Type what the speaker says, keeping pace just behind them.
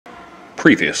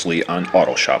Previously on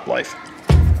Auto Shop Life.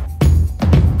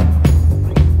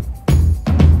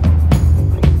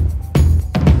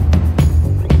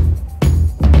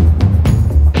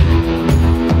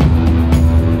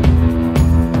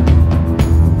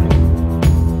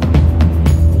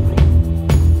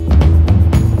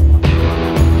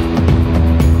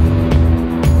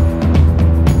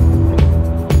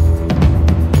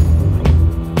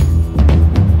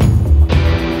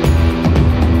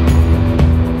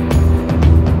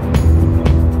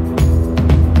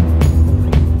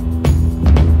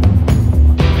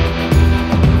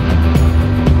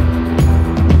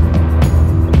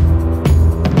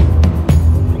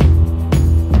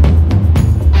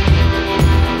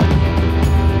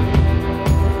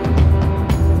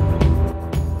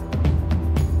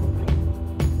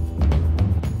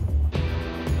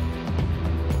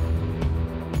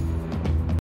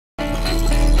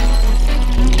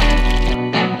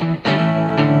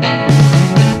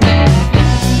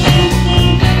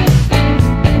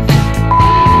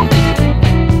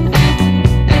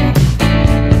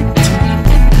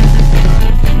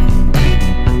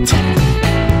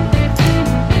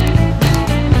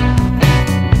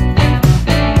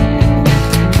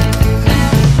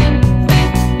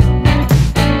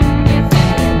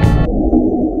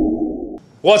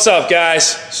 What's up, guys?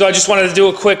 So I just wanted to do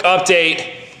a quick update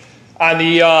on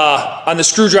the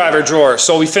screwdriver drawer.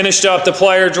 So we finished up the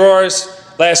plier drawers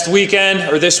last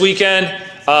weekend, or this weekend.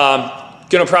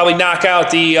 Gonna probably knock out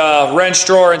the wrench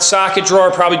drawer and socket drawer.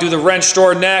 Probably do the wrench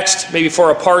drawer next, maybe for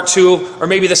a part 2, or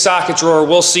maybe the socket drawer.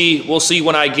 We'll see. We'll see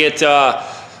when I get.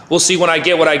 We'll see when I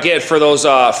get what I get for those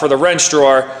for the wrench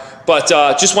drawer. But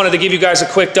just wanted to give you guys a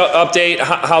quick update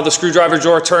how the screwdriver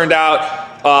drawer turned out.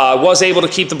 Was able to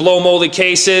keep the blow molded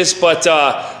cases, but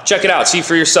check it out, see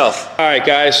for yourself. All right,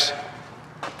 guys.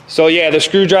 So yeah, the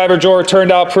screwdriver drawer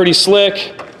turned out pretty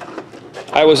slick.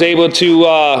 I was able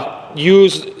to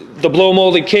use the blow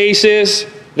molded cases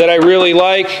that I really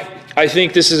like. I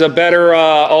think this is a better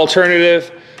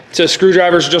alternative to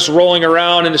screwdrivers just rolling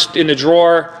around in the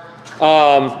drawer,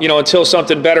 you know, until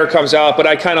something better comes out. But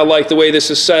I kind of like the way this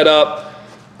is set up,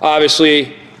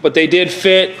 obviously. But they did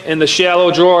fit in the shallow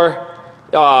drawer.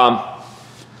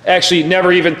 Actually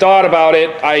never even thought about it.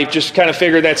 I just kind of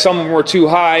figured that some of them were too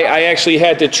high. I actually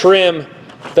had to trim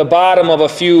the bottom of a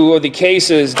few of the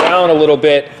cases down a little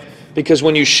bit, because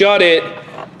when you shut it,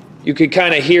 you could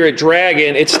kind of hear it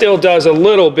dragging. It still does a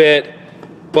little bit,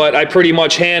 but I pretty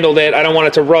much handled it. I don't want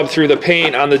it to rub through the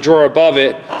paint on the drawer above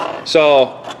it.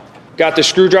 So got the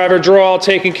screwdriver drawer all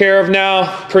taken care of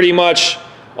now. Pretty much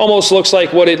almost looks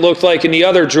like what it looked like in the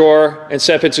other drawer,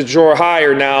 except it's a drawer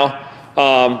higher now.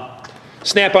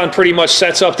 Snap-on pretty much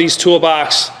sets up these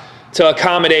toolbox to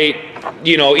accommodate,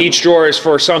 you know, each drawer is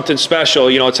for something special.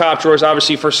 You know, top drawer is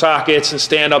obviously for sockets and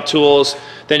stand-up tools.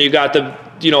 Then you got the,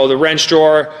 you know, the wrench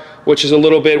drawer, which is a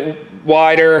little bit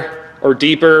wider, or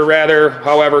deeper rather,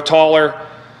 however, taller.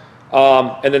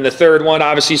 And then the third one,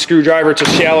 obviously screwdriver, to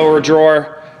shallower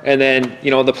drawer. And then,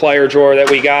 you know, the plier drawer that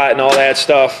we got and all that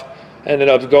stuff ended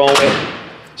up going with.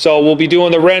 So we'll be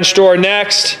doing the wrench drawer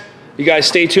next. You guys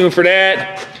stay tuned for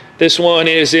that. This one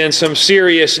is in some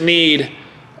serious need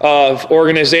of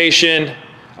organization.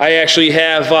 I actually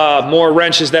have more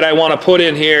wrenches that I want to put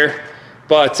in here,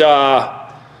 but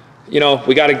you know,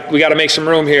 we gotta make some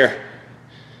room here.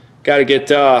 Gotta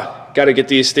get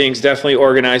these things definitely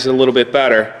organized a little bit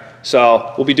better.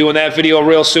 So we'll be doing that video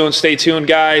real soon. Stay tuned,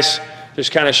 guys.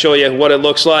 Just kind of show you what it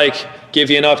looks like. Give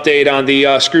you an update on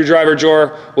the screwdriver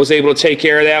drawer. Was able to take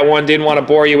care of that one. Didn't want to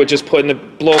bore you with just putting the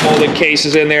blow molded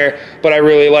cases in there, but I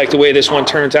really like the way this one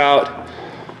turned out.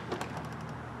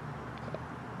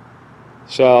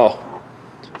 So,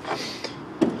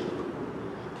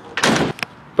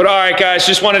 but all right, guys,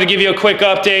 just wanted to give you a quick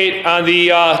update on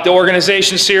the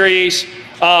organization series.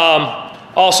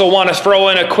 Also want to throw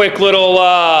in a quick little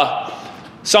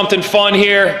something fun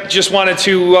here. Just wanted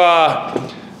to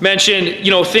mention,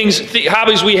 you know,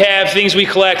 hobbies we have, things we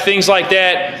collect, things like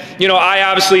that. You know, I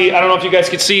don't know if you guys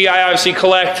can see, I obviously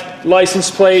collect license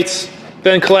plates.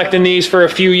 Been collecting these for a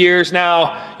few years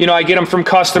now. You know, I get them from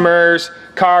customers,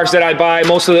 cars that I buy,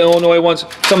 most of the Illinois ones,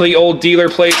 some of the old dealer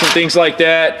plates and things like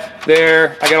that.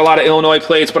 There, I got a lot of Illinois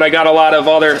plates, but I got a lot of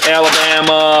other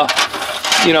Alabama,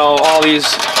 you know, all these,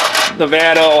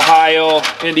 Nevada, Ohio,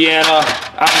 Indiana.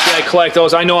 Obviously I collect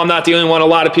those. I know I'm not the only one. A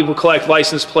lot of people collect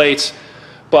license plates.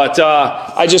 But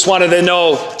I just wanted to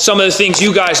know some of the things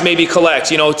you guys maybe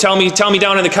collect. You know, tell me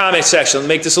down in the comment section.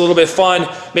 Make this a little bit fun.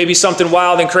 Maybe something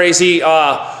wild and crazy.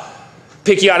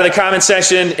 pick you out of the comment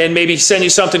section and maybe send you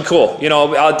something cool. You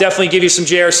know, I'll definitely give you some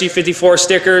JRC 54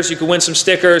 stickers. You can win some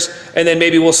stickers, and then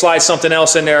maybe we'll slide something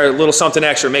else in there, a little something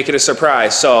extra, make it a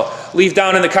surprise. So leave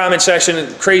down in the comment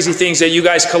section crazy things that you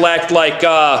guys collect, like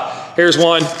here's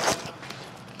one.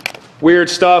 Weird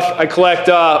stuff. I collect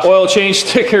oil change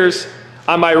stickers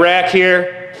on my rack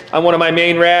here, on one of my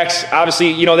main racks.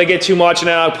 Obviously, you know, they get too much, and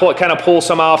then I'll kind of pull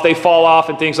some off. They fall off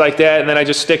and things like that, and then I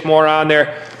just stick more on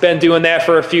there. Been doing that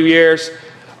for a few years.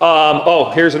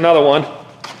 Oh, here's another one.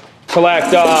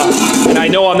 Collect, and I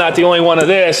know I'm not the only one of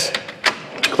this.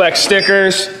 Collect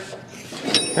stickers.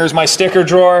 Here's my sticker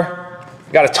drawer.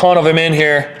 Got a ton of them in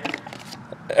here.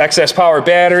 Excess power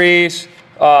batteries.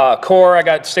 Core, I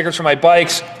got stickers for my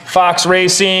bikes. Fox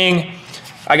Racing.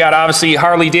 I got obviously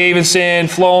Harley Davidson,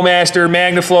 Flowmaster,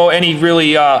 MagnaFlow, any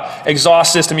really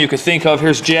exhaust system you could think of.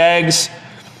 Here's Jags.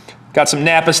 Got some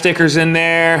Napa stickers in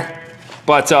there.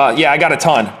 But yeah, I got a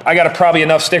ton. I got probably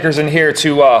enough stickers in here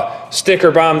to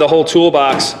sticker bomb the whole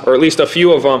toolbox, or at least a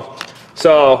few of them.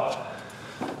 So,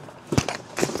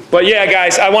 but yeah,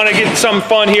 guys, I want to get some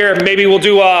fun here. Maybe we'll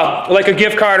do like a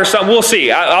gift card or something. We'll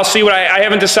see. I'll see what I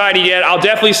haven't decided yet. I'll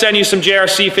definitely send you some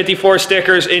JRC 54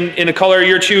 stickers in the color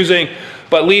you're choosing.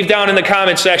 But leave down in the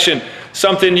comment section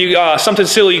something something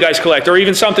silly you guys collect, or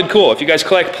even something cool. If you guys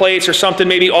collect plates or something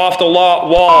maybe off the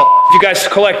wall, if you guys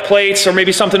collect plates or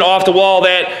maybe something off the wall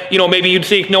that, you know, maybe you'd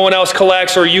think no one else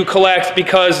collects, or you collect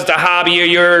because it's a hobby of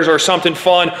yours, or something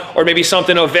fun, or maybe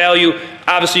something of value.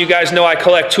 Obviously, you guys know I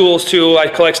collect tools too. I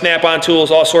collect Snap-on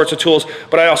tools, all sorts of tools,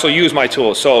 but I also use my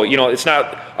tools. So, you know, it's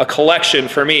not a collection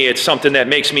for me. It's something that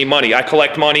makes me money. I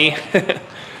collect money.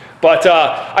 But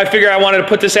I figured I wanted to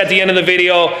put this at the end of the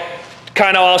video,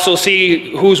 kind of also see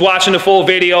who's watching the full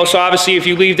video. So obviously, if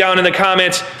you leave down in the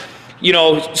comments, you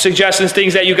know, suggestions,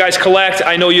 things that you guys collect,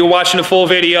 I know you're watching the full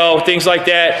video, things like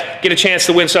that, get a chance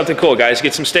to win something cool, guys.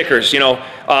 Get some stickers, you know.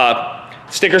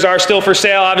 Stickers are still for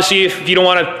sale. Obviously, if you don't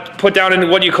want to put down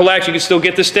in what you collect, you can still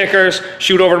get the stickers.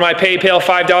 Shoot over to my PayPal,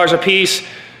 $5 a piece.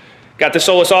 Got the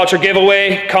Solus Ultra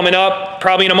giveaway coming up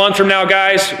probably in a month from now,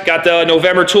 guys. Got the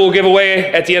November tool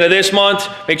giveaway at the end of this month.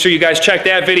 Make sure you guys check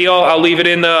that video. I'll leave it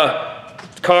in the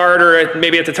card, or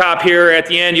maybe at the top here at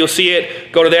the end. You'll see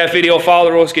it. Go to that video, follow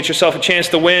the rules, get yourself a chance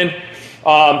to win.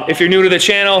 If you're new to the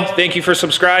channel, thank you for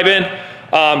subscribing.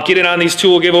 Get in on these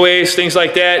tool giveaways, things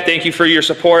like that. Thank you for your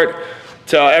support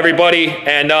to everybody.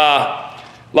 And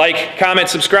like, comment,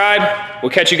 subscribe.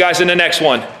 We'll catch you guys in the next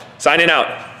one. Signing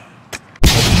out.